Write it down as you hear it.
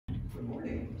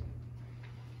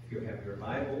If you have your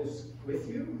Bibles with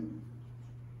you,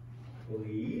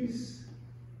 please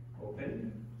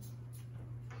open,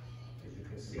 as you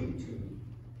can see, to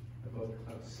the book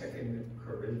of 2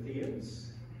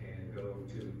 Corinthians and go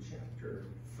to chapter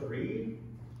 3.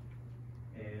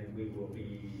 And we will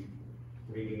be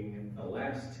reading the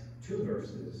last two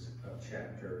verses of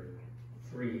chapter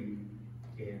 3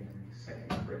 in 2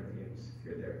 Corinthians, if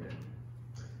you're there now.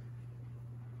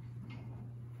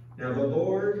 Now the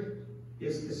Lord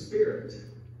is the Spirit,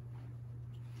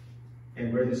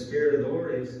 and where the Spirit of the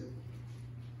Lord is,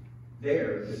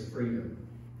 there is freedom.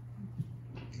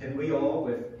 And we all,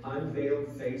 with unveiled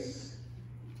face,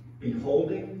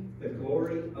 beholding the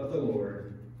glory of the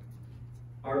Lord,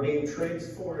 are being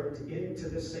transformed into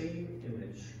the same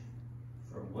image,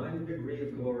 from one degree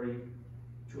of glory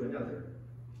to another.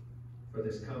 For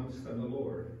this comes from the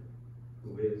Lord,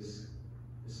 who is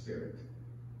the Spirit.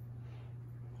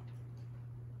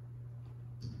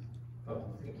 Father,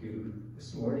 thank you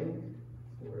this morning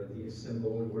for the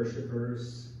assembled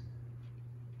worshipers,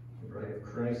 the bride of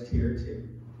Christ here to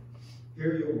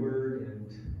hear your word,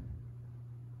 and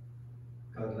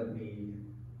God, let me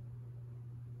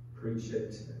preach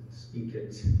it and speak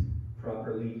it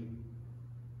properly,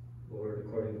 Lord,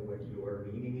 according to what your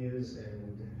meaning is.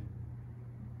 And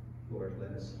Lord,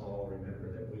 let us all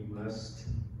remember that we must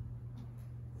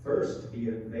first be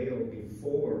unveiled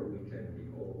before we can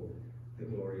behold the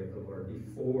glory of the Lord,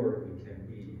 before we can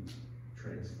be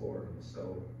transformed.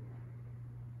 So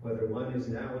whether one is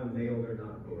now unveiled or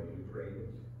not, Lord, we pray that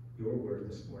your word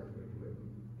this morning would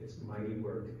do its mighty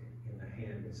work in the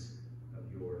hands of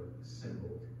your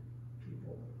assembled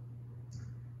people.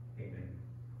 Amen.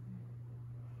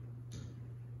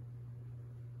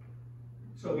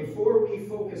 So before we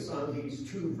focus on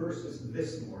these two verses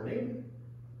this morning,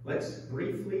 let's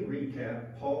briefly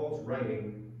recap Paul's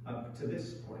writing up to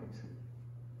this point.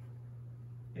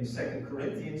 In 2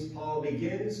 Corinthians, Paul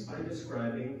begins by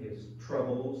describing his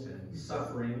troubles and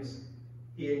sufferings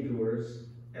he endures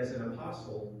as an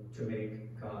apostle to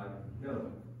make God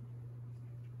known.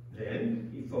 Then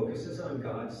he focuses on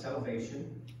God's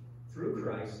salvation through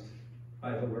Christ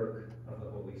by the work of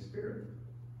the Holy Spirit.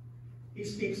 He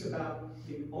speaks about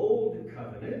the old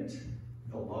covenant,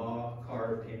 the law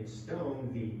carved in stone,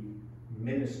 the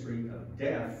ministry of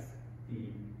death,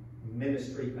 the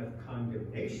ministry of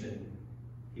condemnation,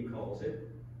 he calls it,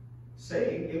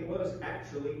 saying it was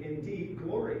actually indeed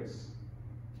glorious.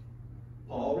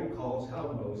 Paul recalls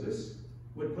how Moses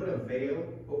would put a veil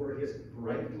over his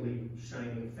brightly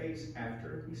shining face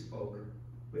after he spoke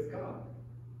with God.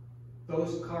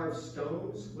 Those carved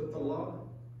stones with the law,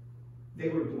 they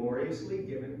were gloriously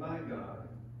given by God.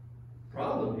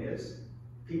 Problem is,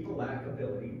 people lack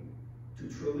ability to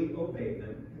truly obey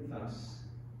them, and thus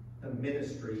the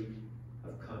ministry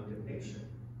of condemnation.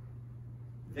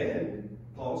 Then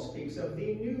Paul speaks of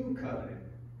the new covenant,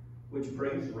 which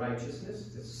brings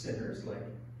righteousness to sinners like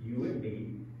you and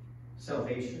me,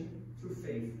 salvation through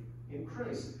faith in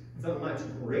Christ, the much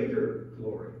greater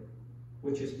glory,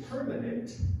 which is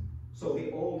permanent, so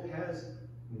the old has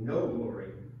no glory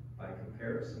by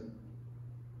comparison.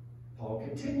 Paul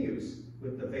continues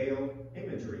with the veil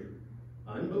imagery,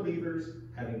 unbelievers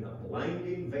having the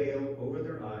blinding veil over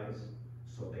their eyes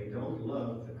so they don't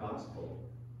love the gospel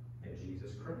and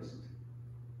Jesus Christ.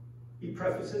 He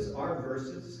prefaces our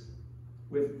verses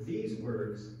with these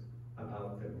words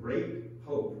about the great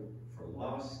hope for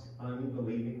lost,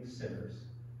 unbelieving sinners.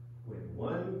 When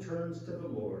one turns to the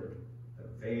Lord, the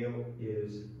veil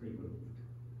is removed.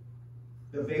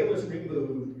 The veil is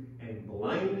removed and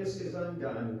blindness is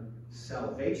undone.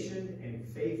 Salvation and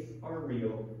faith are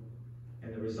real.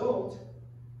 And the result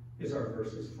is our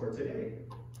verses for today,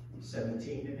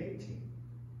 17 and 18.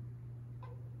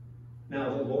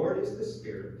 Now the Lord is the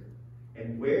Spirit,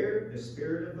 and where the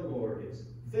Spirit of the Lord is,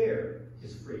 there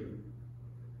is freedom.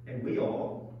 And we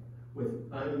all, with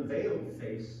unveiled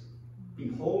face,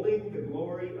 beholding the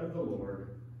glory of the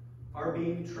Lord, are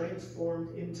being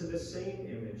transformed into the same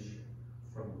image,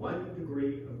 from one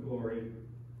degree of glory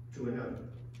to another.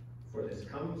 For this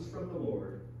comes from the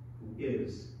Lord, who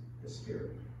is the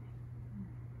Spirit.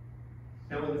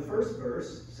 Now in the first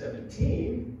verse,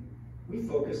 17, we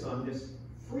focus on this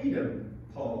freedom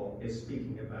Paul is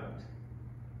speaking about.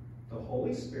 The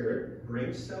Holy Spirit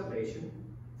brings salvation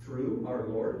through our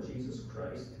Lord Jesus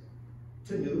Christ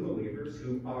to new believers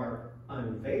who are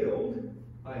unveiled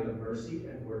by the mercy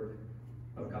and work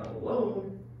of God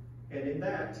alone, and in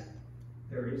that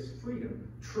there is freedom,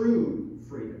 true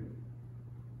freedom.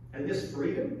 And this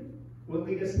freedom will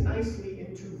lead us nicely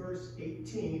into verse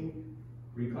 18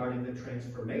 regarding the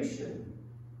transformation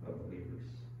of believers.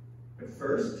 But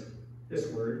first, this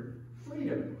word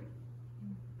freedom.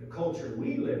 The culture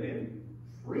we live in,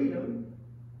 freedom,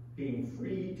 being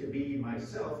free to be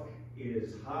myself,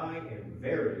 is high and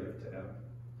very lifted up.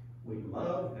 We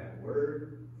love that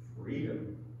word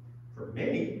freedom. For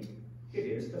many, it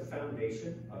is the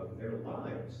foundation of their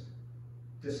lives.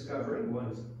 Discovering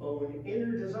one's own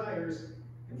inner desires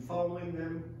and following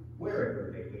them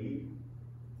wherever they lead.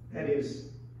 That is,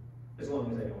 as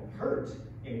long as they don't hurt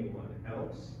anyone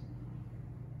else.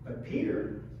 But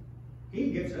Peter, he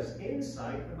gives us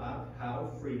insight about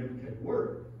how freedom can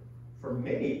work for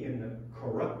many in the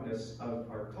corruptness of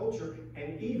our culture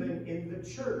and even in the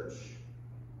church.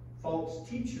 False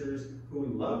teachers who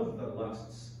love the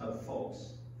lusts of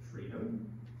false freedom.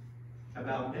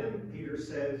 About them, Peter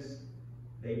says,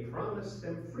 they promise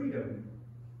them freedom,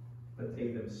 but they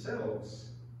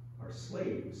themselves are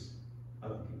slaves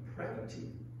of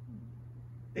depravity.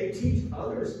 They teach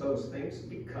others those things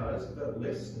because the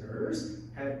listeners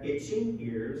have itching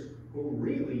ears who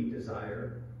really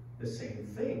desire the same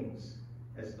things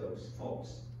as those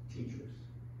false teachers.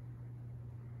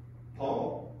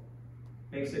 Paul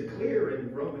makes it clear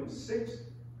in Romans 6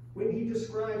 when he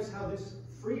describes how this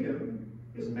freedom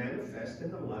is manifest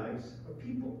in the lives of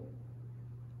people.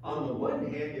 On the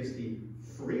one hand is the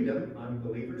freedom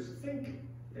unbelievers think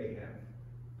they have,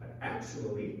 but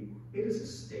actually it is a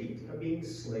state of being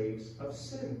slaves of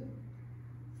sin.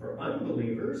 For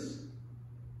unbelievers,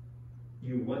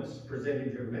 you once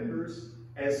presented your members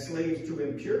as slaves to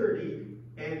impurity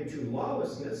and to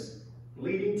lawlessness,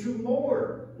 leading to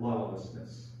more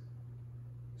lawlessness.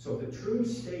 So the true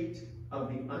state of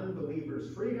the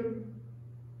unbeliever's freedom,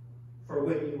 for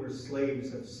when you were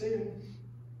slaves of sin,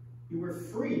 you were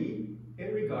free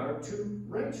in regard to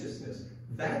righteousness.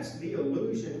 That's the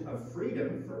illusion of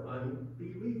freedom for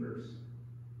unbelievers.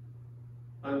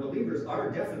 Unbelievers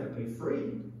are definitely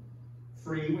free.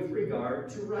 Free with regard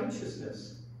to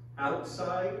righteousness,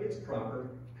 outside its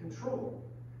proper control.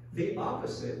 The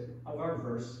opposite of our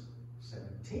verse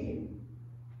 17.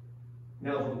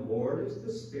 Now the Lord is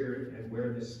the Spirit, and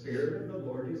where the Spirit of the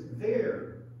Lord is,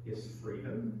 there is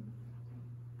freedom.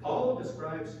 Paul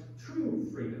describes true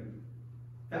freedom,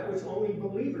 that which only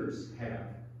believers have.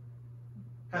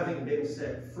 Having been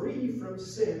set free from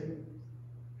sin,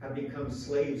 have become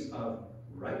slaves of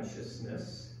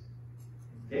righteousness.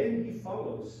 Then he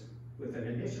follows with an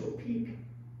initial peek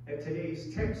at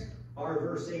today's text, our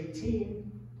verse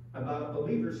 18, about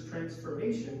believers'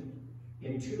 transformation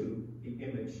into the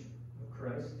image of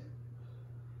Christ.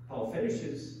 Paul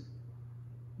finishes,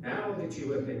 now that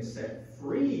you have been set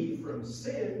free from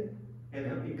sin and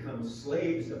have become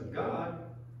slaves of God,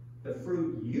 the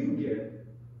fruit you get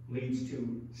leads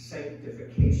to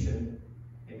sanctification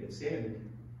and its end,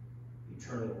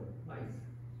 eternal life.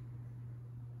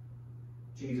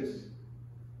 Jesus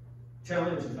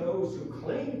challenged those who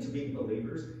claim to be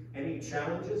believers, and he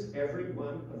challenges every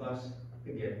one of us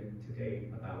again today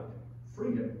about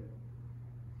freedom.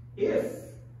 If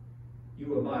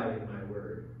you abide in my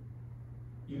word,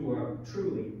 you are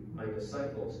truly my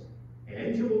disciples,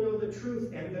 and you will know the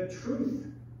truth, and the truth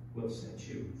will set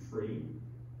you free.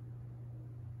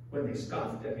 When they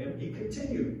scoffed at him, he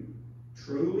continued,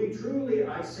 truly, truly,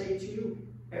 I say to you,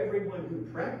 everyone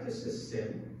who practices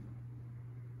sin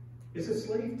is a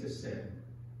slave to sin.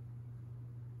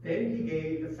 Then he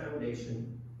gave the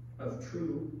foundation of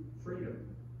true freedom.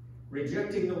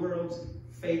 Rejecting the world's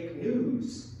fake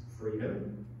news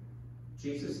freedom,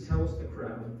 Jesus tells the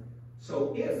crowd,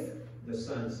 so if the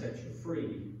Son sets you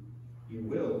free, you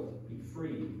will be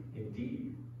free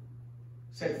indeed.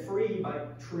 Set free by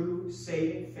true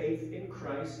saving faith in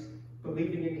Christ,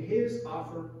 believing in his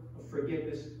offer of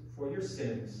forgiveness for your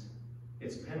sins,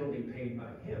 its penalty paid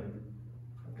by him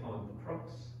upon the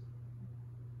cross.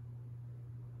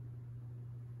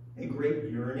 A great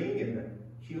yearning in the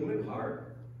human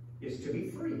heart is to be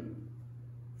free.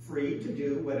 Free to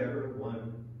do whatever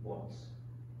one wants.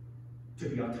 To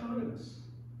be autonomous.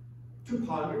 To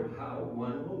ponder how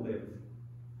one will live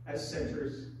as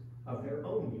centers of their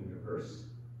own universe,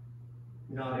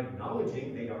 not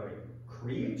acknowledging they are a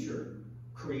creature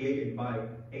created by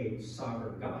a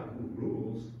sovereign God who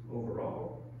rules over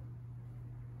all.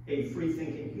 A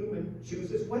free-thinking human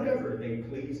chooses whatever they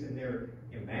please in their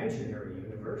imaginary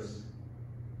universe.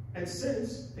 And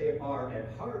since they are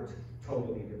at heart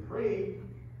totally depraved,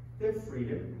 their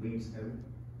freedom leads them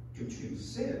to choose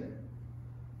sin.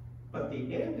 But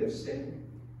the end of sin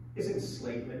is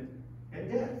enslavement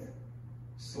and death,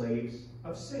 slaves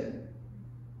of sin.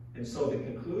 And so the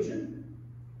conclusion,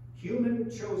 human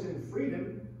chosen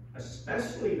freedom,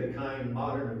 especially the kind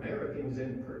modern Americans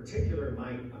in particular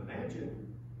might imagine,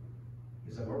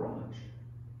 is a mirage.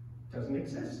 doesn't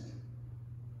exist.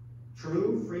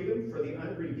 True freedom for the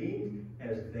unredeemed,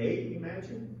 as they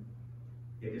imagine,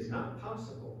 it is not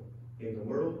possible in the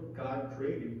world God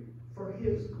created for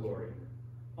his glory.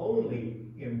 Only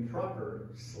improper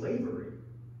slavery.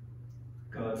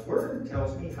 God's word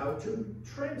tells me how to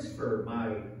transfer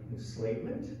my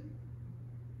enslavement.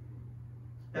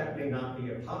 That may not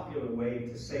be a popular way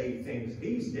to say things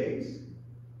these days.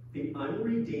 The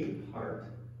unredeemed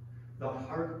heart, the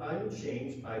heart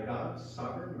unchanged by God's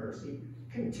sovereign mercy,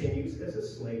 continues as a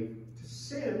slave to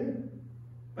sin,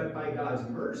 but by God's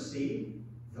mercy,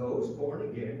 those born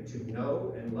again to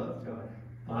know and love God,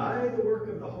 by the work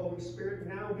of the Holy Spirit,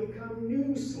 now become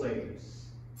new slaves,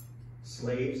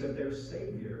 slaves of their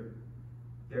Savior,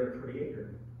 their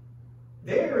Creator.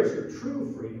 There is your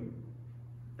true freedom.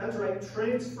 That's right,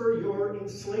 transfer your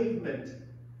enslavement.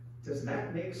 Does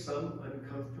that make some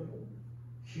uncomfortable?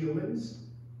 Humans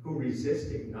who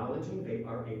resist acknowledging they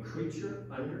are a creature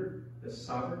under the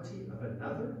sovereignty of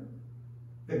another,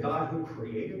 the God who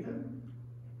created them?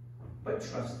 But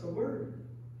trust the word.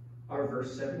 Our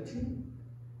verse 17.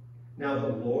 Now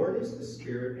the Lord is the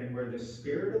Spirit, and where the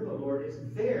Spirit of the Lord is,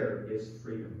 there is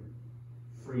freedom.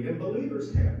 Freedom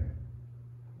believers have,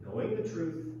 knowing the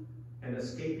truth and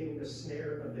escaping the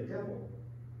snare of the devil,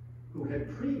 who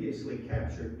had previously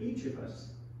captured each of us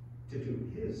to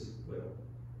do his will.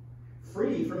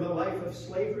 Free from a life of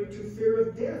slavery to fear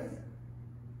of death.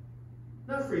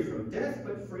 Not free from death,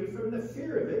 but free from the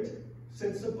fear of it,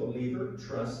 since a believer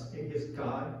trusts in his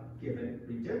God-given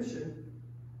redemption,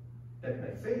 that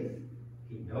by faith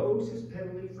he knows his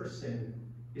penalty for sin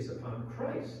is upon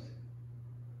Christ,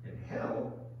 and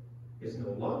hell is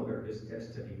no longer his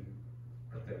destiny,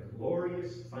 but the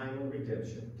glorious final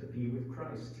redemption to be with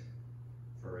Christ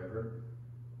forever.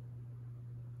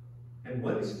 And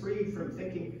one is freed from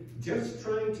thinking just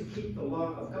trying to keep the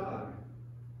law of God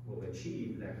will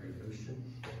achieve that redemption.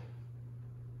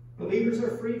 Believers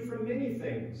are freed from many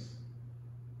things.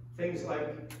 Things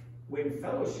like when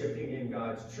fellowshipping in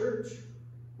God's church,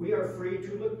 we are free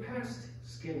to look past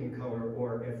skin color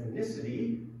or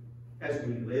ethnicity as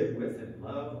we live with and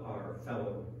love our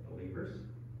fellow believers.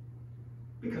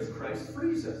 Because Christ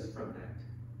frees us from that.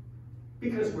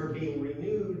 Because we're being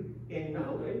renewed in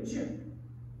knowledge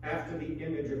after the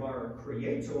image of our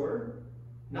Creator,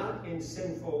 not in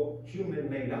sinful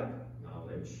human-made-up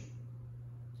knowledge.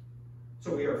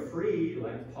 So we are free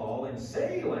like Paul and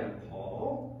say like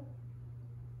Paul,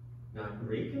 not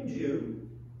Greek and Jew,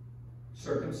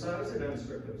 circumcised and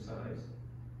uncircumcised,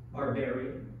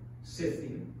 barbarian,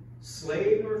 Scythian,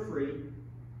 slave or free,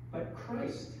 but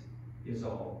Christ is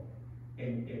all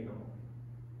and in all.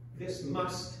 This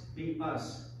must be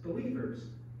us believers,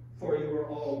 for you are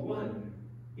all one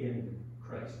in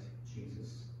Christ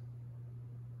Jesus.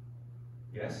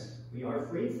 Yes, we are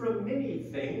free from many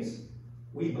things.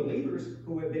 We believers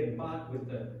who have been bought with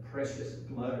the precious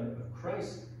blood of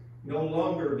Christ, no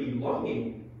longer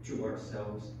belonging to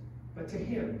ourselves, but to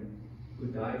him who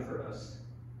died for us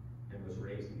and was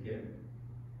raised again.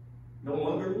 No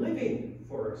longer living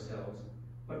for ourselves,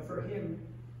 but for him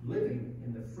living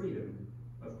in the freedom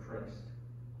of Christ.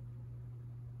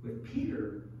 With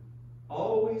Peter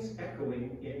always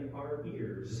echoing in our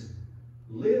ears,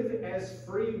 live as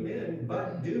free men,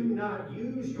 but do not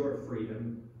use your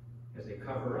freedom as a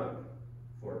cover-up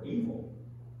for evil.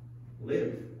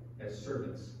 Live as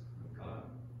servants of God.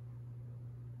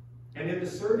 And in the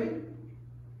serving,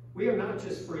 we are not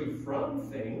just free from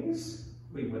things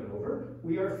we went over,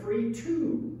 we are free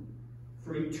to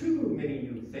many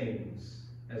new things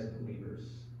as believers.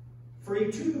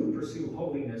 Free to pursue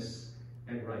holiness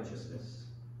and righteousness.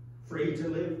 Free to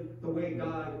live the way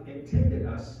God intended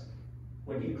us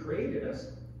when he created us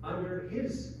under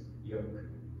his yoke,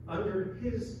 under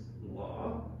his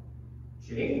law.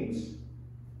 James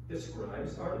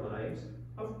describes our lives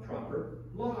of proper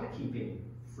law-keeping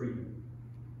freedom,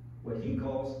 what he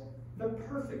calls the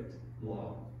perfect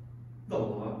law, the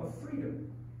law of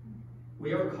freedom.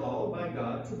 We are called by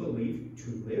God to believe,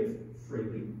 to live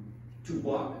freely, to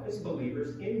walk as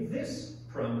believers in this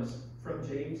promise from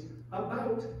James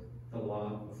about the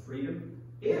law of freedom,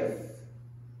 if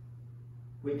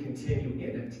we continue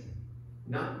in it,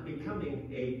 not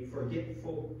becoming a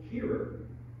forgetful hearer.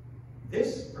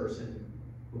 This person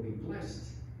will be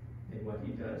blessed in what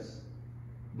he does.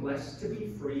 Blessed to be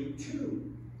free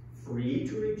to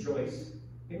rejoice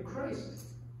in Christ.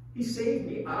 He saved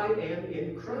me. I am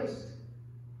in Christ.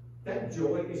 That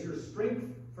joy is your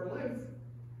strength for life.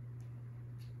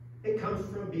 It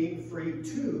comes from being free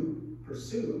to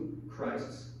pursue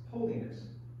Christ's holiness,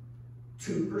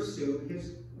 to pursue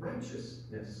his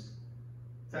righteousness,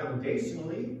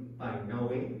 foundationally by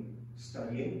knowing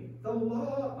studying the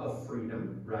law of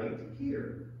freedom right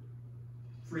here.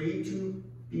 Free to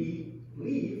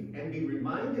believe and be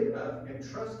reminded of and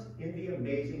trust in the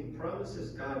amazing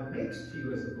promises God makes to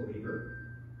you as a believer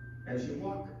as you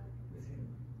walk with him.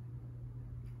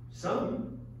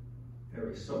 Some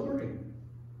very sobering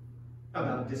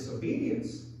about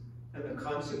disobedience and the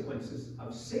consequences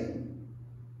of sin.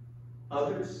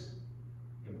 Others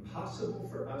impossible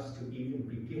for us to even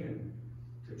begin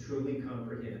to truly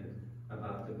comprehend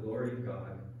about the glory of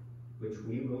God, which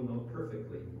we will know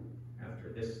perfectly after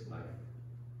this life.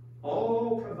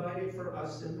 All provided for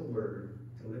us in the Word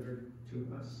delivered to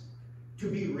us. To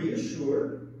be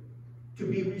reassured, to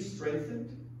be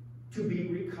re-strengthened, to be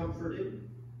recomforted.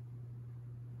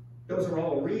 Those are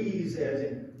all re's, as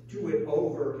in do it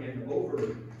over and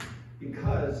over,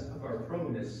 because of our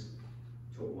proneness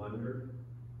to wander.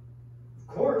 Of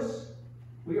course,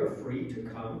 we are free to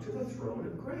come to the throne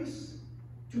of grace,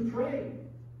 to pray,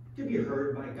 to be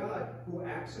heard by God, who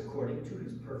acts according to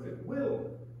his perfect will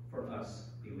for us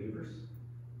believers.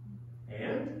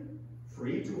 And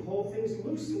free to hold things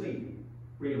loosely,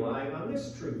 relying on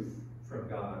this truth from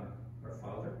God our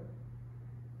Father.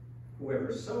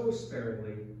 Whoever sows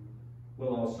sparingly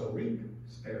will also reap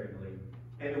sparingly,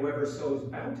 and whoever sows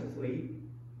bountifully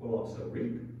will also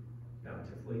reap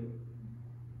bountifully.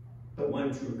 The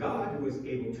one true God, who is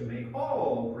able to make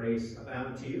all grace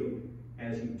abound to you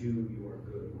as you do your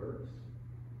good works.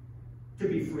 To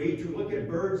be free to look at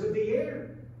birds of the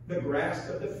air, the grass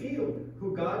of the field,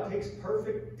 who God takes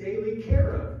perfect daily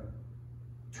care of.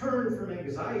 Turn from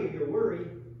anxiety or worry,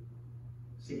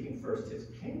 seeking first his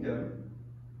kingdom,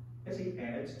 as he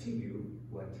adds to you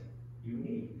what you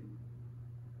need.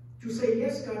 To say,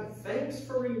 yes, God, thanks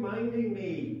for reminding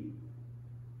me.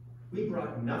 We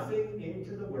brought nothing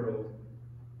into the world,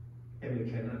 and we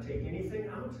cannot take anything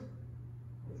out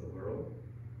of the world.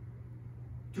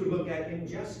 To look at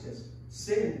injustice,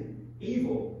 sin,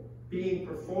 evil, being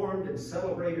performed and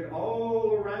celebrated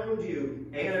all around you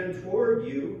and toward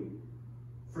you,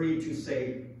 free to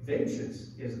say,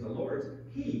 vengeance is the Lord's,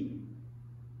 he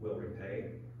will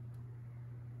repay.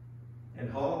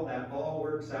 And how that all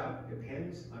works out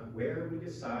depends on where we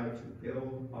decide to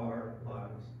build our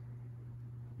lives.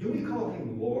 Do we call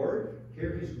him Lord,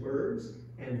 hear his words,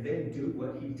 and then do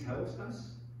what he tells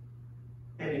us?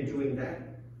 And in doing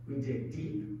that, we dig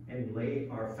deep and lay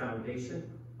our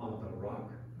foundation on the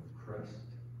rock of Christ.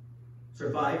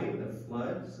 Surviving the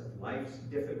floods of life's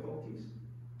difficulties,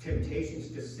 temptations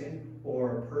to sin,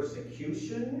 or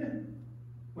persecution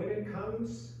when it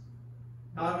comes,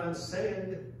 not on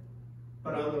sand,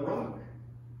 but on the rock,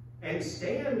 and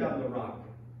stand on the rock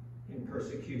in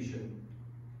persecution.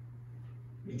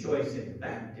 Rejoice in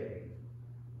that day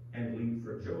and leap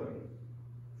for joy,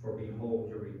 for behold,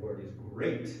 your reward is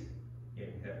great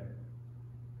in heaven.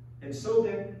 And so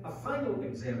then, a final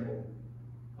example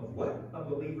of what a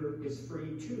believer is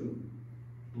free to: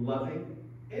 loving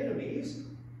enemies,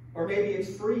 or maybe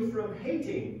it's free from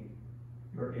hating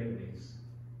your enemies.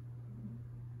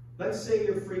 Let's say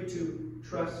you're free to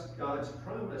trust God's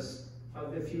promise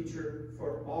of the future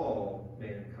for all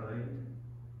mankind.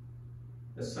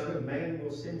 The Son of Man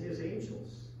will send his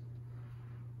angels,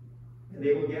 and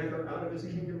they will gather out of his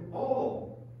kingdom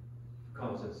all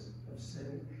causes of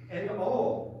sin and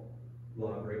all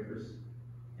lawbreakers,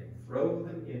 and throw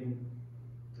them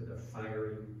into the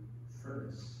fiery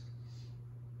furnace.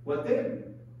 What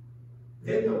then?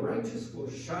 Then the righteous will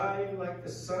shine like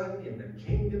the sun in the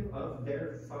kingdom of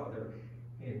their Father.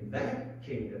 In that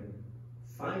kingdom,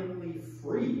 finally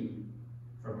free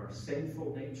from our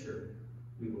sinful nature,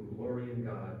 we will glory in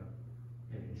God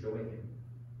and enjoy him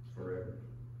forever.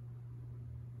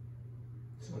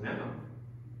 So now,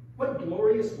 what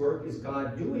glorious work is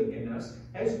God doing in us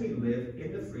as we live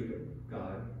in the freedom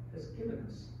God has given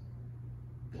us?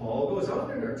 Paul goes on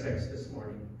in our text this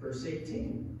morning, verse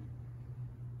 18.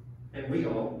 And we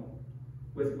all,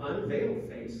 with unveiled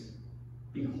face,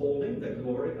 beholding the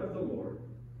glory of the Lord,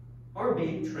 are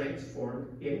being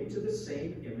transformed into the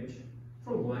same image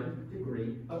from one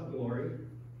degree of glory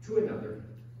to another.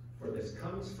 For this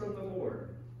comes from the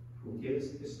Lord, who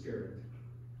is the Spirit.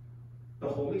 The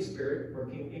Holy Spirit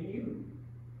working in you.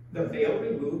 The veil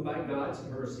removed by God's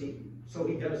mercy, so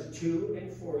he does to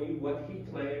and for you what he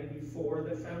planned before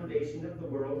the foundation of the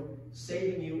world,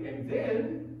 saving you, and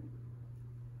then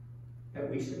that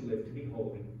we should live to be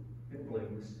holy and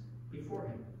blameless before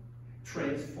him,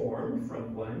 transformed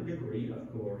from one degree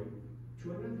of glory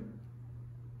to another.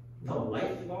 The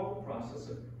lifelong process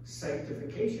of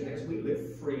sanctification as we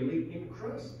live freely in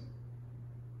Christ.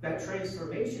 That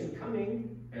transformation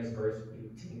coming, as verse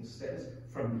 18 says,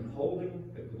 from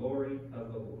beholding the glory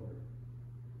of the Lord.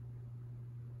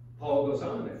 goes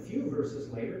on a few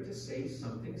verses later to say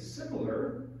something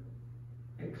similar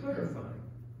and clarifying.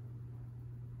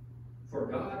 For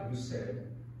God, who said,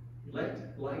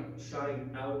 "Let light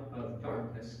shine out of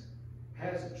darkness,"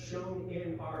 has shone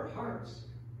in our hearts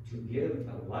to give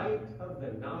the light of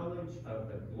the knowledge of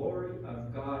the glory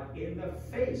of God in the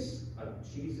face of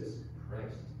Jesus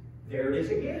Christ. There it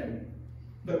is again.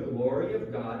 The glory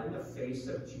of God in the face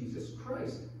of Jesus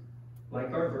Christ.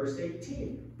 Like our verse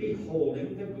 18,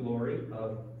 beholding the glory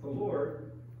of the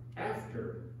Lord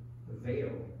after the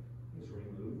veil is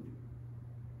removed.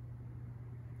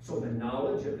 So the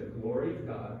knowledge of the glory of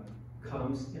God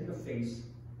comes in the face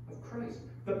of Christ.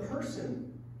 The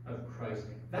person of Christ.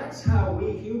 That's how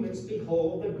we humans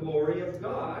behold the glory of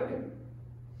God,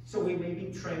 so we may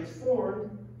be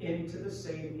transformed into the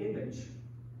same image.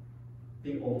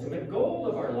 The ultimate goal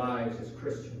of our lives as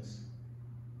Christians.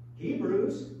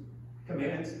 Hebrews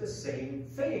commands the same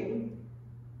thing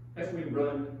as we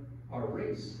run our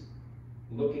race,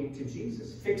 looking to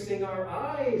Jesus, fixing our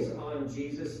eyes on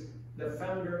Jesus, the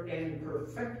founder and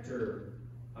perfecter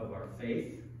of our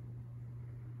faith.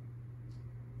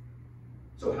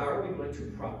 So how are we going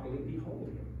to properly behold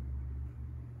him?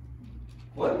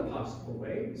 One possible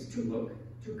way is to look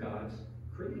to God's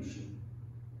creation.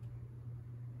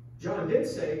 John did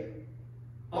say,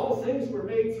 all things were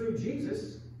made through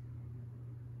Jesus,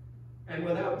 and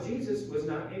without Jesus was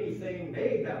not anything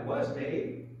made that was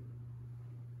made.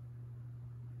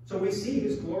 So we see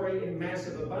his glory in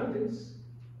massive abundance,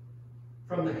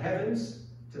 from the heavens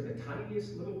to the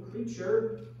tiniest little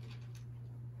creature.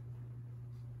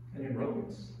 And in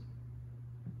Romans,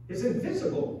 his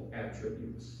invisible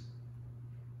attributes,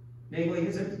 namely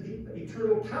his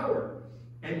eternal power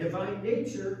and divine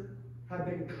nature, have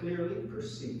been clearly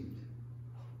perceived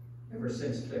ever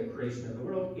since the creation of the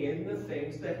world in the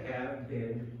things that have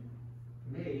been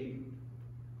made.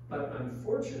 But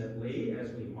unfortunately, as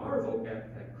we marvel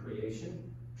at that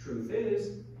creation, truth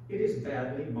is, it is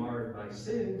badly marred by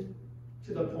sin,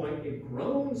 to the point it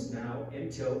groans now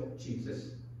until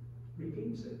Jesus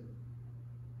redeems it.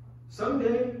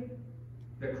 Someday,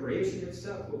 the creation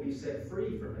itself will be set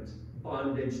free from its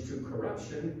bondage to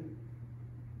corruption,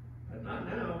 but not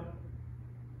now.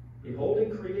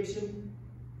 Beholding creation,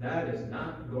 that is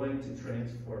not going to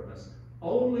transform us.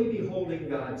 Only beholding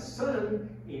God's Son,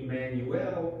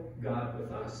 Emmanuel, God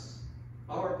with us,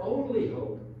 our only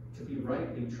hope to be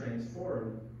rightly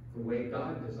transformed the way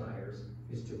God desires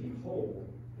is to behold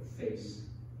the face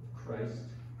of Christ.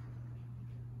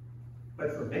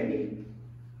 But for many,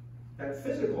 that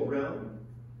physical realm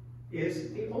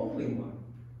is the only one.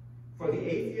 For the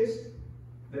atheist,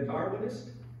 the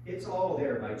Darwinist, it's all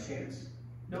there by chance.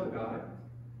 No God.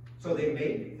 So they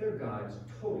make their gods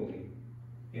totally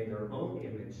in their own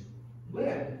image,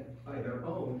 led by their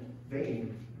own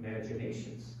vain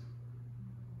imaginations.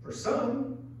 For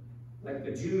some, like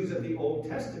the Jews of the Old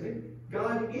Testament,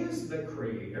 God is the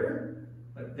creator,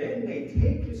 but then they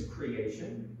take his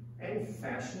creation and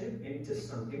fashion it into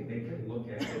something they can look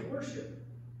at and worship,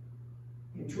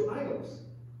 into idols,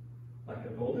 like a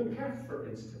golden calf, for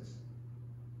instance.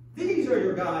 These are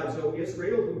your gods, O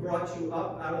Israel, who brought you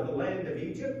up out of the land of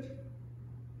Egypt.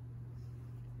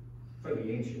 For the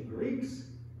ancient Greeks,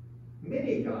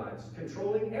 many gods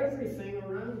controlling everything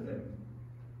around them.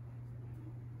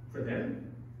 For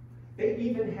them, they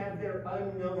even had their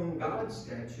unknown God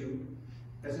statue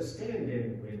as a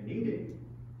stand-in when needed.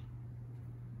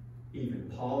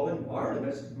 Even Paul and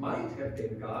Barnabas might have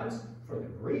been gods for the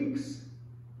Greeks.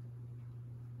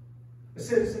 The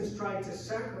citizens tried to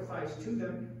sacrifice to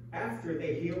them after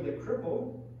they healed the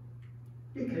cripple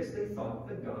because they thought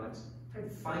the gods had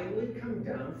finally come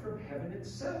down from heaven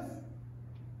itself.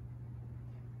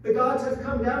 The gods have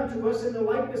come down to us in the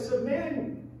likeness of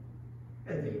men.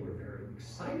 And they were very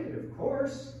excited, of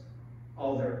course.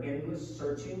 All their endless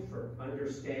searching for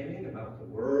understanding about the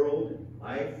world and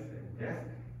life and death.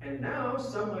 And now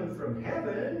someone from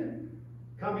heaven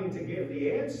coming to give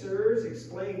the answers,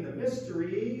 explain the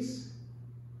mysteries.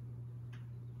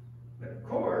 But of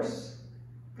course,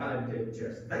 God did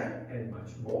just that and much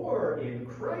more in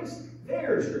Christ.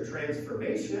 There's your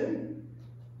transformation.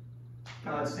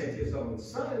 God sent his own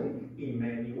Son,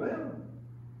 Emmanuel.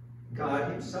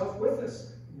 God himself with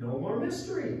us. No more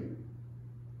mystery.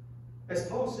 As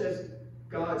Paul says,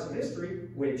 God's mystery,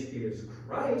 which is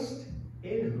Christ,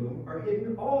 in whom are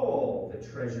hidden all the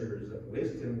treasures of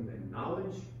wisdom and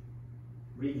knowledge,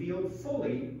 revealed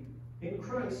fully in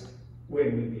Christ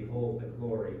when we behold the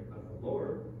glory of the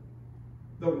Lord.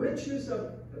 The riches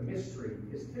of the mystery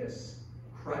is this: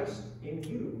 Christ in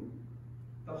you,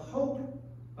 the hope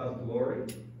of glory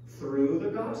through the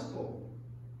gospel.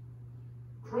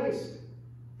 Christ,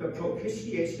 the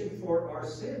propitiation for our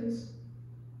sins,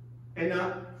 and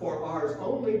not for ours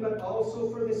only, but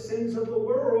also for the sins of the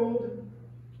world,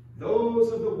 those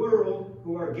of the world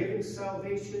who are given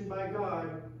salvation by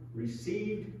God,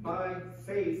 received by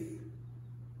faith.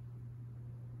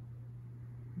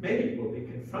 Many will be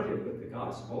confronted with the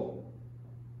gospel,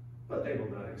 but they will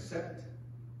not accept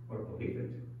or believe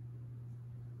it.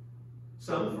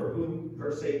 Some for whom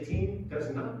verse 18 does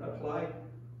not apply,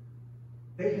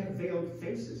 they have veiled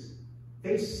faces.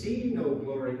 They see no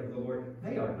glory of the Lord.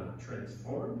 They are not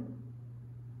transformed.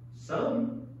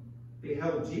 Some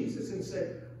beheld Jesus and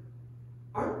said,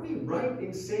 "Aren't we right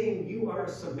in saying you are a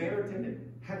Samaritan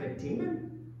and have a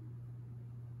demon?"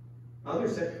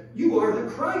 Others said, "You are the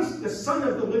Christ, the Son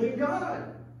of the living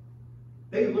God."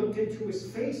 They looked into his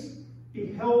face,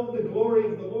 beheld the glory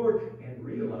of the Lord, and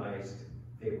realized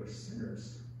they were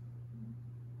sinners.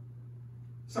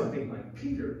 Something like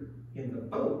Peter in the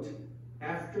boat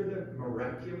after the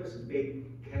miraculous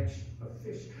big catch of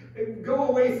fish. "Go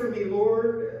away from me,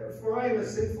 Lord, for I am a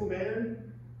sinful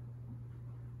man."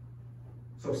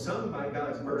 So some, by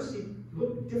God's mercy,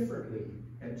 look differently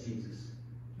at Jesus,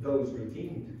 those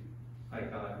redeemed by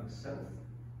God himself.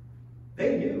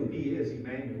 They knew he is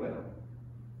Emmanuel,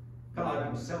 God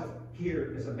himself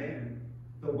here as a man,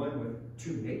 the one with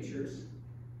two natures.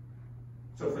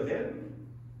 So for them,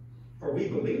 for we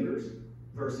believers,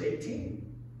 verse 18,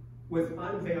 with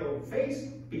unveiled face,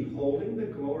 beholding the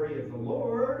glory of the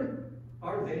Lord,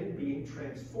 are then being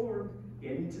transformed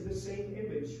into the same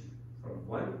image from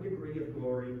one degree of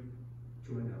glory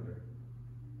to another.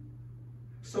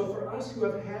 So for us who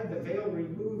have had the veil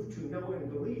removed to know and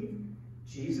believe,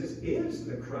 Jesus is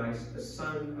the Christ, the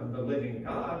Son of the living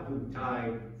God, who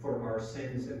died for our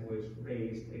sins and was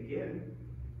raised again,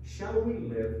 shall we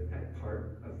live at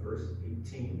part of verse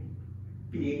 18,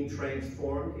 being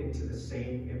transformed into the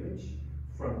same image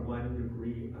from one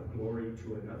degree of glory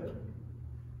to another?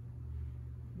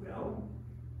 Well,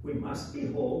 we must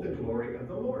behold the glory of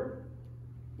the Lord.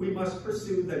 We must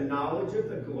pursue the knowledge of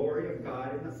the glory of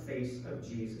God in the face of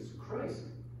Jesus Christ.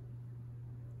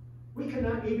 We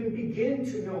cannot even begin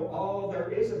to know all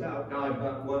there is about God,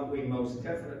 but what we most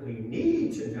definitely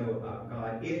need to know about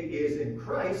God, it is in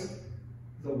Christ,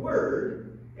 the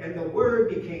Word, and the Word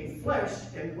became flesh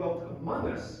and dwelt among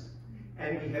us,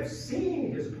 and we have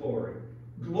seen his glory,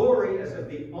 glory as of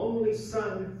the only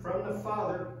Son from the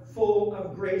Father, full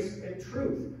of grace and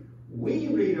truth. We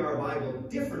read our Bible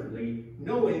differently,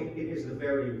 knowing it is the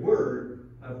very Word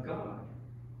of God.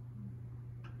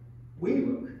 We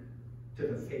look to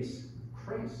the face of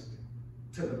Christ,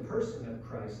 to the person of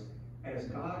Christ, as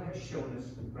God has shown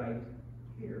us right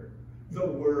here. The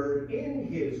Word in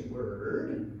his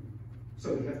Word,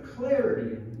 so we have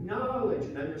clarity and knowledge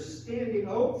and understanding,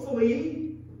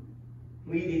 hopefully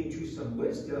leading to some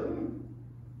wisdom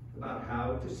about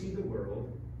how to see the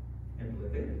world and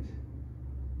live in it.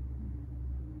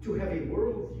 To have a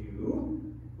worldview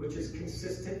which is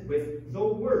consistent with the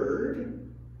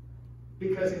Word,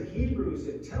 because in Hebrews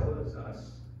it tells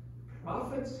us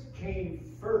prophets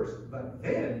came first, but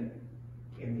then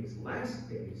in these last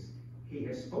days he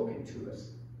has spoken to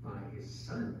us by his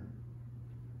Son.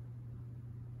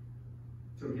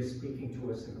 Through his speaking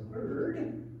to us in the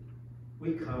Word,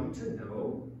 we come to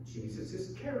know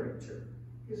Jesus' character,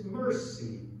 his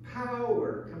mercy,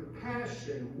 power,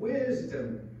 compassion,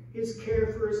 wisdom, his care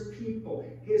for his people,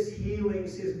 his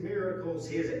healings, his miracles,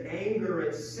 his anger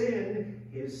at sin,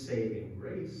 his saving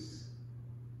grace.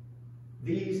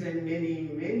 These and many,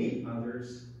 many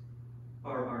others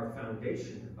are our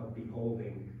foundation of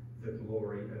beholding the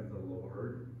glory of the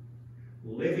Lord.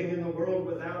 Living in the world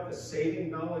without the saving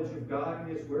knowledge of God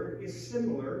and his Word is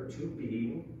similar to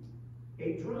being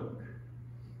a drunk.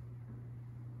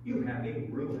 You have a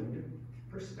ruined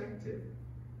perspective.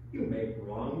 You make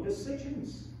wrong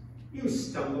decisions. You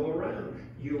stumble around.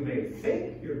 You may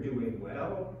think you're doing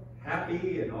well,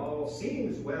 happy, and all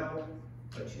seems well,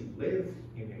 but you live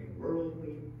in a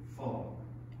worldly fog.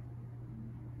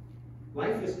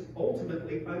 Life is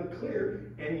ultimately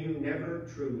unclear, and you never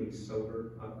truly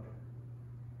sober up.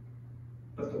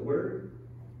 But the Word,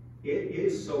 it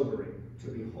is sobering to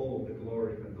behold the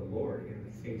glory of the Lord in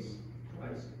the face of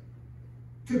Christ.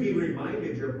 To be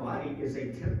reminded your body is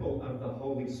a temple of the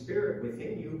Holy Spirit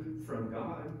within you from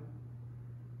God.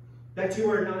 That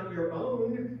you are not your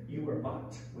own, you are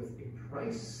bought with a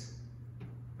price.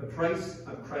 The price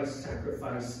of Christ's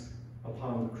sacrifice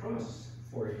upon the cross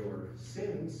for your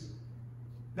sins.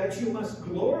 That you must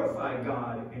glorify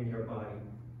God in your body.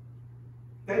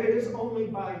 That it is only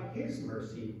by his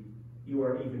mercy you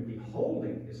are even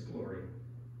beholding his glory,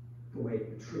 the way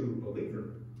a true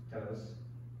believer does.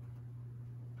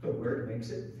 The Word makes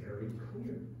it very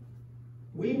clear.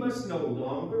 We must no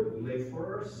longer live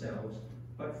for ourselves,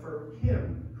 but for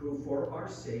him who for our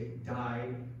sake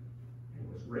died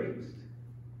and was raised.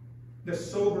 The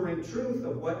sobering truth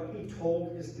of what he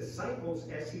told his disciples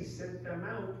as he sent them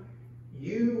out,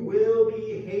 you will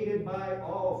be hated by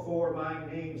all for my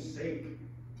name's sake.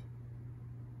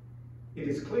 It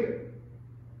is clear.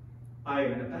 I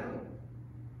am in a battle.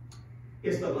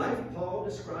 Is the life Paul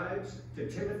describes to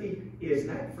Timothy, is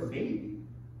that for me?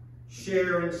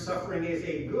 Share in suffering as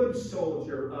a good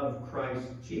soldier of Christ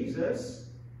Jesus.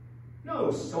 No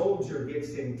soldier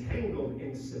gets entangled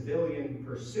in civilian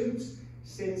pursuits,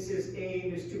 since his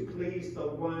aim is to please the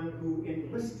one who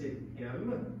enlisted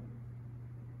him.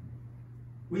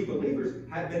 We believers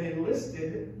have been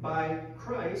enlisted by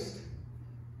Christ,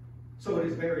 so it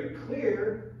is very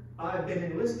clear I've been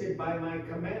enlisted by my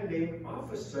commanding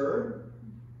officer.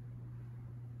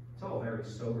 It's all very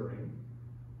sobering.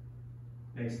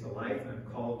 Makes the life I'm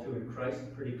called to in Christ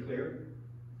pretty clear.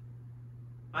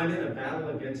 I'm in a battle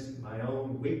against my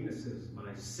own weaknesses,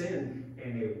 my sin,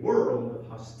 and a world of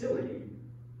hostility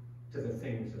to the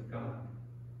things of God,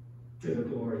 to the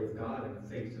glory of God in the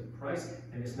face of Christ.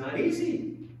 And it's not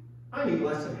easy. I need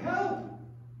lots of help.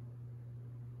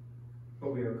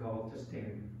 But we are called to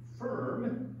stand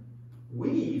firm.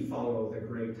 We follow the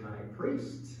great high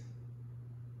priest.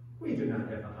 We do not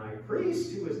have a high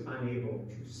priest who is unable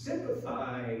to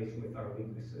sympathize with our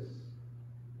weaknesses,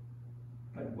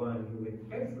 but one who in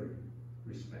every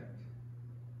respect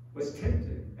was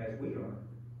tempted as we are,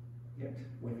 yet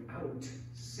without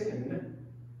sin.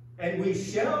 And we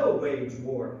shall wage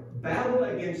war, battle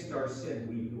against our sin,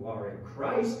 we who are in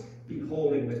Christ,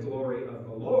 beholding the glory of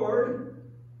the Lord.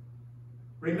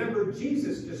 Remember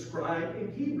Jesus described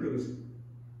in Hebrews.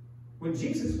 When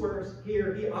Jesus was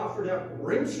here, he offered up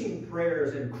wrenching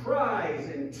prayers and cries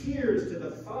and tears to the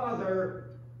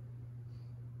Father.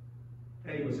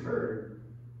 And he was heard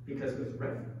because of his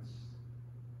reverence.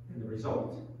 And the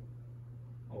result,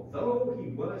 although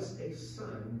he was a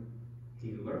son,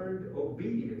 he learned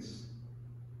obedience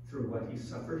through what he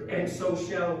suffered. And so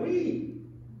shall we.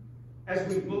 As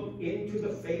we look into the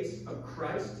face of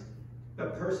Christ, the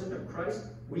person of Christ,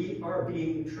 we are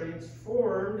being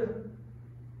transformed.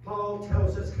 Paul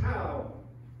tells us how.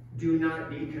 Do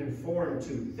not be conformed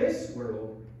to this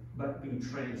world, but be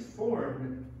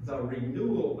transformed, the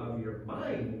renewal of your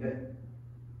mind,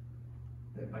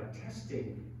 that by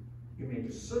testing you may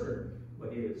discern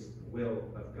what is the will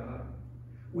of God.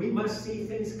 We must see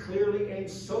things clearly and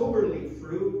soberly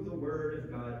through the Word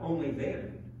of God. Only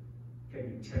then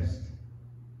can you test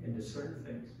and discern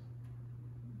things.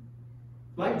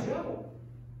 Like Job,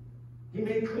 he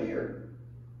made clear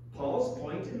Paul's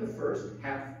point in the first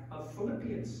half of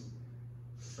Philippians,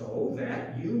 so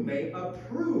that you may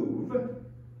approve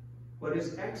what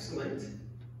is excellent,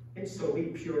 and so be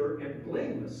pure and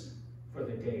blameless for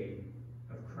the day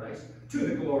of Christ, to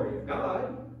the glory of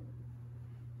God.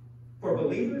 For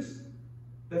believers,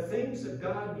 the things of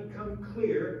God become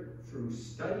clear through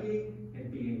studying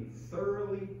and being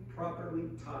thoroughly, properly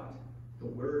taught the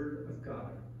Word of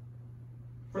God.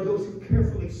 For those who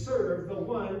carefully serve the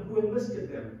one who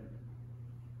enlisted them.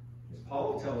 As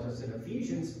Paul tells us in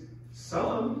Ephesians,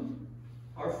 some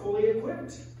are fully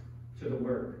equipped to the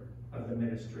work of the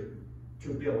ministry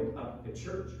to build up the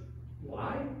church.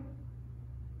 Why?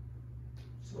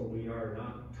 So we are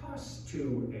not tossed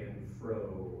to and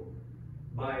fro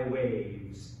by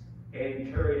waves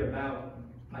and carried about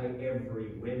by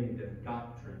every wind of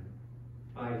doctrine,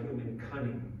 by human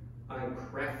cunning, by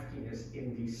craftiness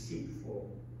in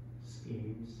deceitful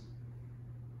schemes.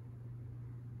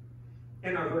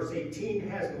 And our verse 18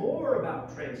 has more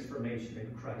about transformation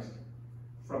in Christ,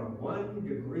 from one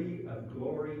degree of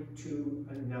glory to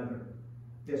another.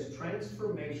 This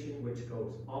transformation which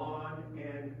goes on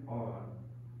and on.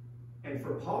 And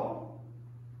for Paul,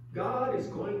 God is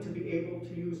going to be able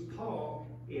to use Paul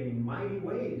in mighty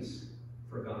ways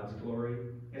for God's glory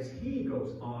as he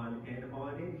goes on and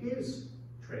on in his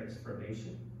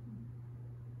transformation.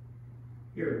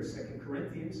 Here in 2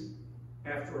 Corinthians,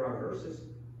 after our verses,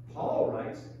 Paul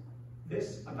writes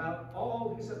this about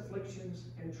all his afflictions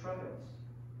and trials.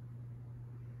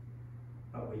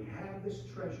 But we have this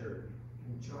treasure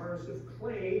in jars of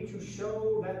clay to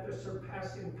show that the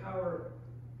surpassing power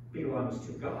belongs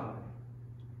to God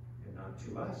and not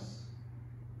to us.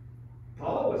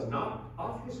 Paul was knocked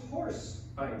off his horse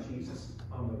by Jesus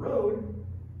on the road.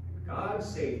 God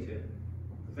saved him.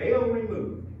 Veil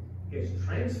removed. His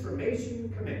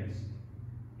transformation commenced,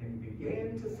 and he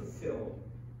began to fulfill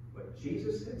what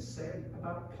Jesus had said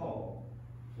about Paul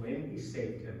when he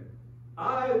saved him.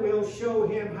 I will show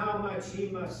him how much he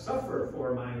must suffer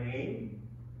for my name.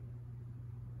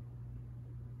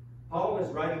 Paul is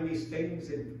writing these things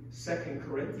in 2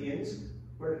 Corinthians,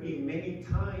 where he many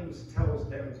times tells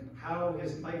them how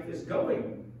his life is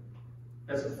going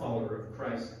as a follower of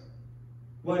Christ.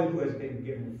 One who has been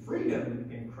given freedom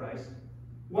in Christ,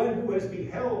 one who has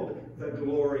beheld the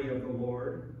glory of the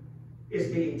Lord,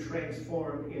 is being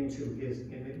transformed into his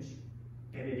image.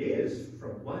 And it is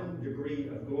from one degree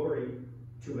of glory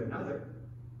to another.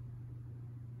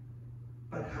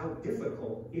 But how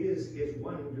difficult is his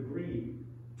one degree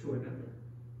to another?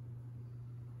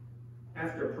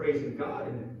 After praising God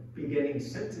in the beginning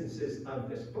sentences of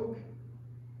this book,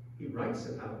 he writes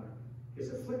about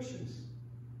his afflictions,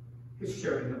 his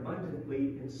sharing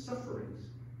abundantly in sufferings,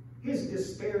 his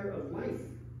despair of life,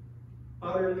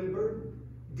 utterly burdened,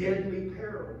 deadly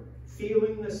peril,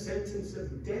 feeling the sentence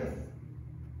of death.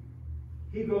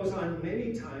 He goes on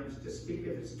many times to speak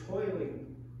of his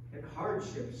toiling and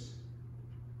hardships,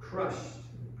 crushed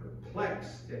and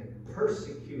perplexed and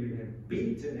persecuted and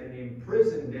beaten and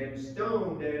imprisoned and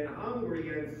stoned and hungry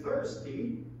and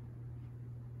thirsty.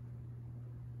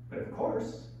 But of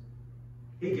course,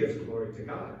 he gives glory to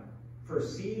God for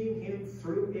seeing him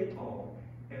through it all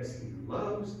as he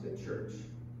loves the church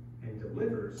and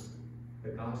delivers the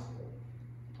gospel.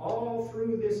 All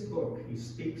through this book, he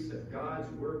speaks of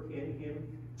God's work in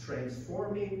him,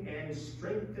 transforming and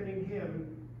strengthening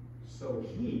him so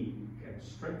he can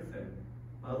strengthen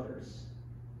others.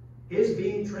 His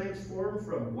being transformed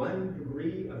from one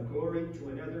degree of glory to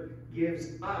another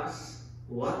gives us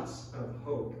lots of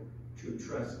hope to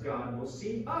trust God will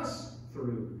see us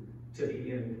through to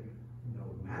the end, no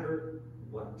matter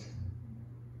what.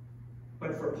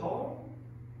 But for Paul,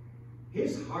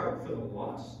 his heart for the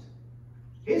lost,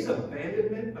 his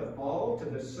abandonment of all to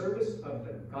the service of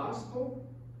the gospel,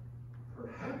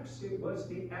 perhaps it was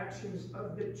the actions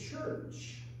of the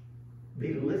church,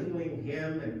 belittling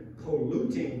him and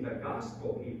polluting the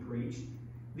gospel he preached.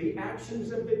 The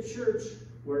actions of the church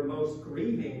were most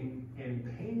grieving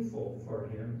and painful for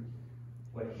him,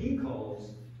 what he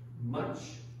calls much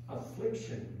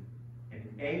affliction and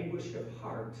anguish of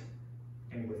heart,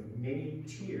 and with many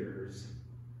tears,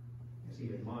 as he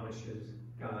admonishes,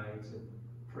 guides, and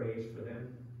prays for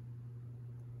them.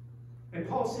 And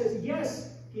Paul says,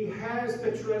 yes, he has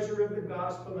the treasure of the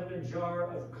gospel in a jar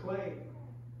of clay,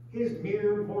 his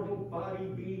mere mortal body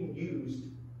being used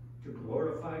to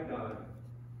glorify God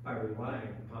by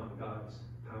relying upon God's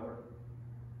power.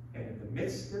 And in the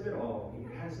midst of it all, he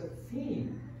has a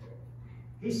theme.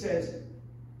 He says,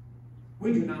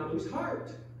 we do not lose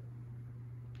heart.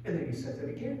 And then he says it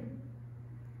again.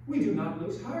 We do not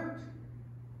lose heart.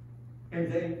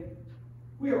 And then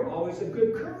we are always of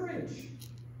good courage.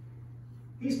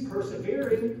 He's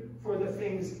persevering for the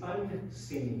things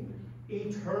unseen,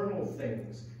 eternal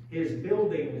things. His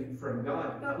building from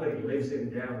God, not what he lives in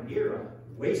down here,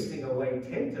 a wasting away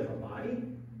tent of a body.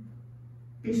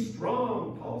 Be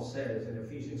strong, Paul says in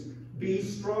Ephesians. Be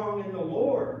strong in the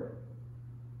Lord.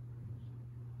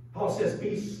 Paul says,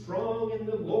 be strong in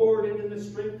the Lord and in the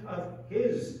strength of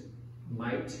his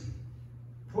might.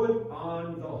 Put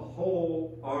on the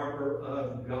whole armor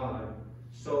of God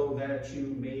so that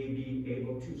you may be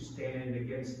able to stand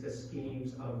against the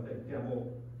schemes of the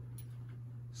devil.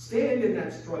 Stand in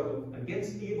that struggle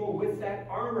against evil with that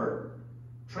armor,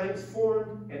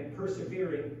 transformed and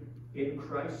persevering in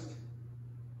Christ.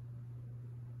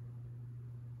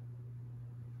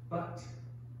 But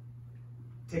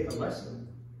take a lesson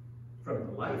from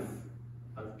the life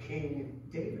of King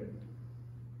David.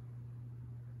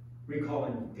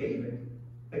 Recalling David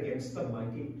against the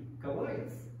mighty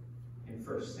Goliath in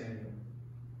 1 Samuel.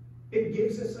 It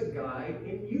gives us a guide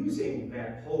in using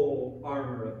that whole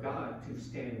armor of God to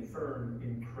stand firm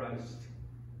in Christ.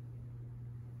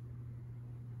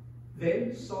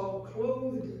 Then Saul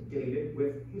clothed David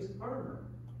with his armor.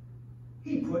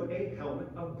 He put a helmet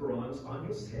of bronze on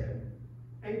his head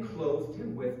and clothed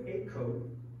him with a coat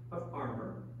of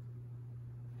armor.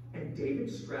 And David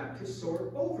strapped his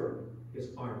sword over his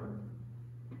armor.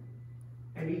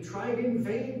 And he tried in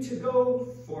vain to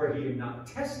go, for he had not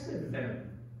tested them.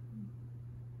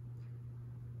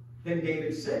 Then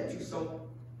David said to Saul,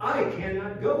 I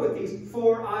cannot go with these,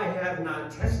 for I have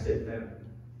not tested them.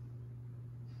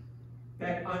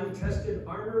 That untested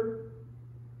armor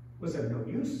was of no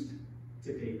use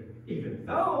to David. Even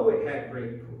though it had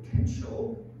great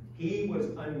potential, he was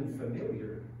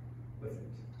unfamiliar with it.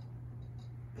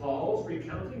 Paul's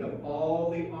recounting of all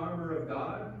the armor of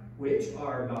God, which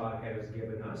our God has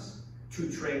given us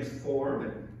to transform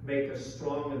and make us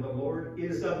strong in the Lord,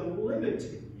 is of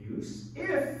limited use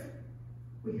if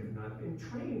We have not been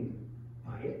trained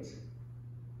by it,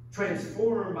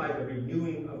 transformed by the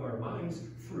renewing of our minds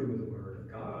through the Word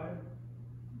of God.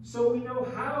 So we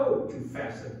know how to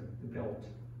fasten the belt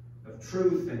of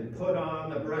truth and put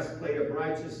on the breastplate of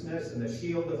righteousness and the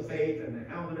shield of faith and the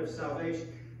helmet of salvation,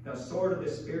 the sword of the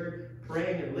Spirit,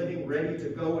 praying and living ready to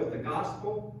go with the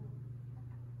gospel.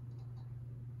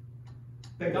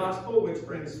 The gospel which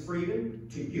brings freedom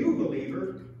to you,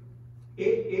 believer.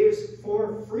 It is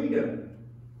for freedom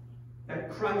that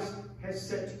Christ has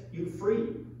set you free,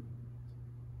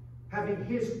 having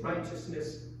his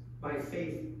righteousness by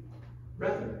faith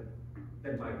rather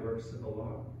than by works of the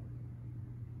law.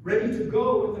 Ready to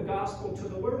go with the gospel to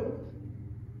the world.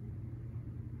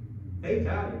 They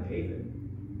doubted David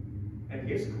and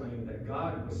his claim that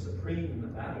God was supreme in the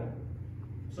battle.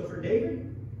 So for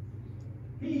David,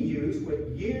 he used what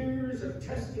years of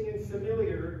testing and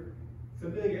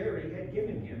familiarity had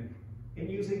given him in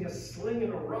using a sling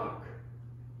and a rock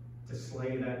to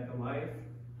slay that Goliath.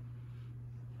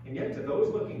 And yet to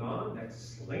those looking on, that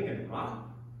sling and rock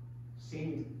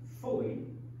seemed fully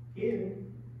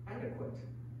inadequate.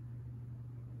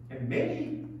 And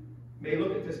many may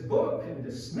look at this book and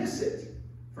dismiss it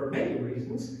for many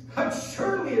reasons, but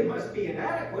surely it must be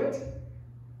inadequate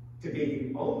to be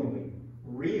the only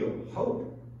real hope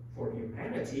for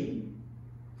humanity,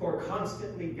 for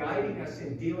constantly guiding us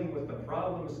in dealing with the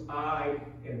problems I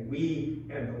and we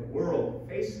and the world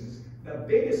faces. The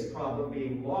biggest problem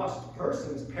being lost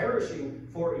persons perishing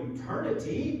for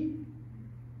eternity.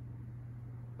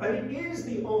 But it is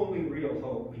the only real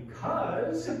hope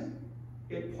because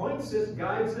it points us,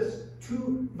 guides us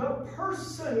to the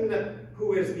person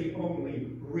who is the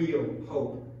only real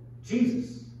hope,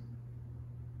 Jesus.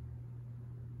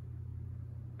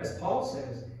 As Paul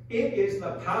says, it is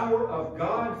the power of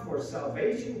God for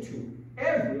salvation to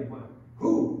everyone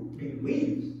who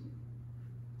believes.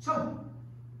 So,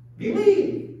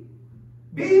 believe,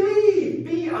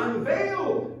 be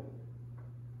unveiled.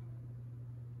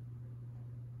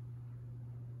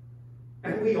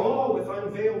 And we all, with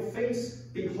unveiled face,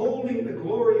 beholding the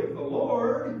glory of the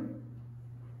Lord,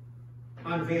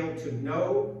 unveiled to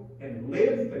know and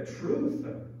live the truth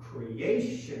of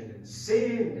creation and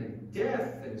sin and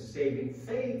death and saving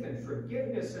faith and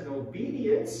forgiveness and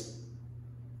obedience,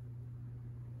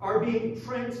 are being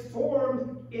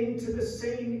transformed into the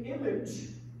same image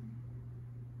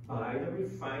by the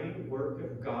refining work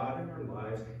of God in our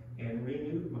lives and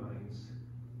renewed minds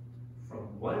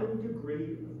from one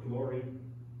degree of glory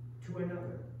to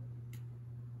another.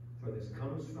 For this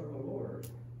comes from the Lord,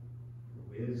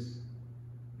 who is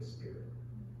the Spirit.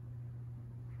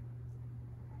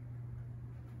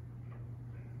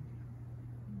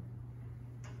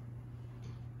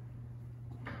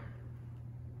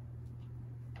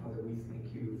 Father, we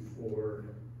thank you for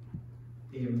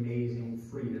the amazing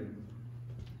freedom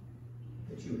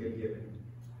that you have given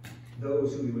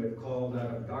those who you have called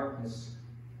out of darkness,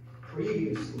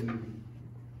 previously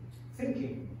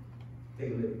thinking they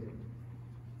lived in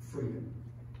freedom,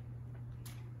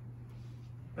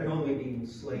 but only being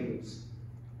slaves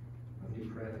of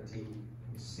depravity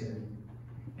and sin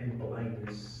and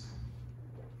blindness.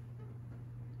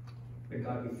 But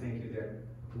God, we thank you that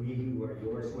we who are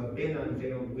yours, who have been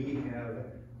unveiled, we have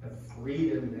the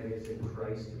freedom that is in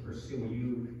Christ to pursue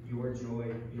you, your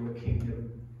joy, your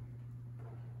kingdom,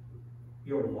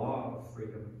 your law of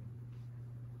freedom.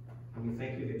 And we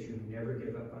thank you that you never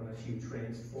give up on us. You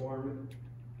transform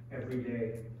every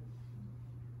day.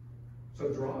 So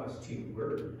draw us to your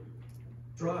word.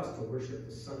 Draw us to worship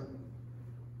the Son,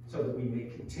 so that we may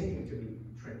continue to be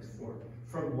transformed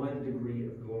from one degree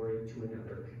of glory to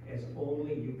another, as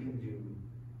only you can do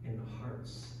in the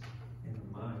hearts and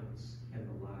the minds and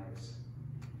the lives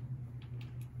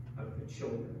of the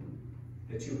children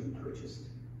that you have purchased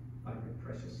by your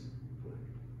precious